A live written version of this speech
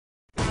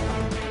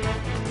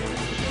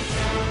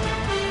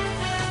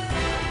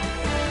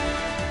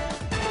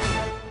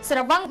ស្រ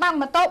វឹងបាំង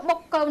ម៉ូតូបុក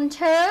កូន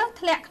ឈើ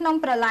ធ្លាក់ក្នុង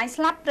ប្រឡាយ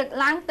ស្លាប់ព្រឹក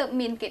ឡើងទើប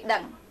មានគេដឹ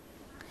ង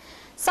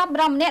សព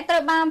រំនាក់ត្រូ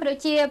វបានប្រ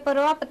ជាពល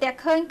រដ្ឋប្រទះ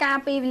ឃើញកាល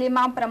ពីវេលា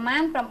ម៉ោងប្រមា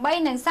ណ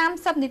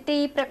 8:30 នាទី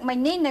ព្រឹកមិញ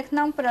នេះនៅក្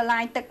នុងប្រឡា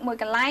យទឹកមួយ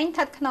កន្លែងស្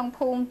ថិតក្នុង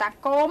ភូមិតា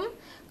គោម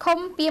ឃុំ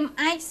ពីម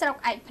ឯកស្រុក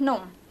ឯកភ្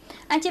នំ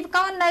អាជីវក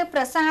រនៅប្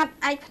រាសាទ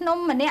ឯកភ្នំ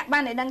ម្នាក់បា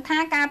នឲ្យដឹងថា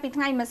កាលពី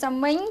ថ្ងៃម្សិល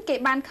មិញគេ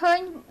បានឃើញ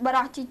ប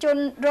រិសុទ្ធជន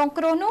រង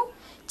គ្រោះនោះ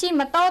ជិះ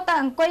ម៉ូតូទៅ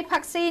អង្គុយផឹ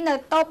កស៊ីនៅ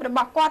តូបរប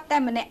ស់គាត់តែ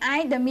ម្នាក់ឯង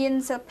ដែលមាន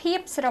សភាព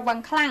ស្រវឹង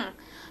ខ្លាំង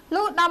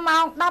លុះដល់ម៉ោ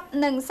ង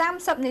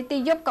 10:30 នាទី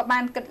យប់ក៏បា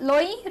នគិតលុ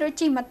យឬ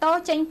ជិះម៉ូតូ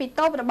ចេញពី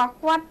តូបរបស់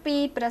គាត់ពី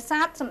ប្រា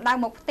សាទសម្ដៅ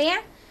មកផ្ទះ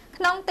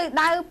ក្នុងទិស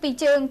ដៅពី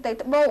ជើងទៅ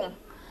ត្បូង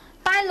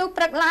តែលុះ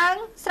ព្រឹកឡើង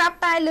ស្រាប់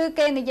តែឮ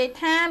គេនិយាយ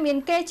ថាមាន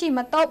គេជិះ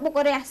ម៉ូតូបុក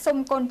រះសុំ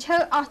កូនឈើ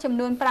អស់ចំ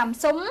នួន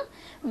 5 សុំ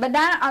បណ្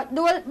ដាលឲ្យ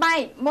ដួលបែ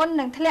កមុន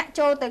នឹងធ្លាក់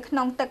ចូលទៅក្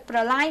នុងទឹកប្រ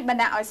ឡាយប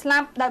ណ្ដាលឲ្យស្លា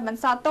ប់ដោយប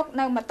ន្សល់ទុក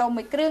នៅម៉ូតូ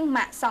មួយគ្រឿង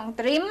ម៉ាកសង្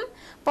ទ្រីម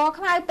ពណ៌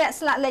ខ្មៅពាក់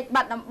ស្លាកលេខ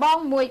បាត់ដំបង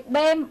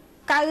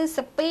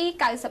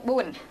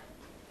 1B9294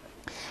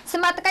 ស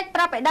មត្ថកិច្ចប្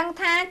រាប់ឲ្យដឹង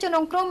ថាជនរ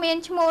ងគ្រោះមាន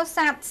ឈ្មោះ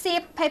សាទសៀ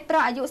បភេទប្រុ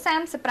សអាយុ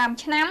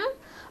 35 ឆ្នាំ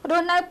រ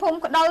ស់នៅភូមិ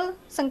ក្ដុល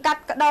សង្កា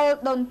ត់ក្ដុល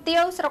ដូនទា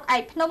វស្រុកឯ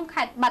កភ្នំ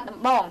ខេត្តបាត់ដំ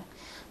បង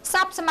ស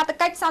ពសមត្ថ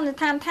កិច្ចសន្និ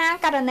ដ្ឋានថា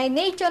ករណី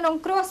នេះជនរង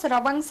គ្រោះស្រ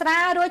វឹងស្រា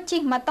លរួច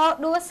ជិះម៉ូតូ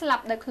ដួលស្លា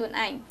ប់ដោយខ្លួន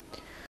ឯង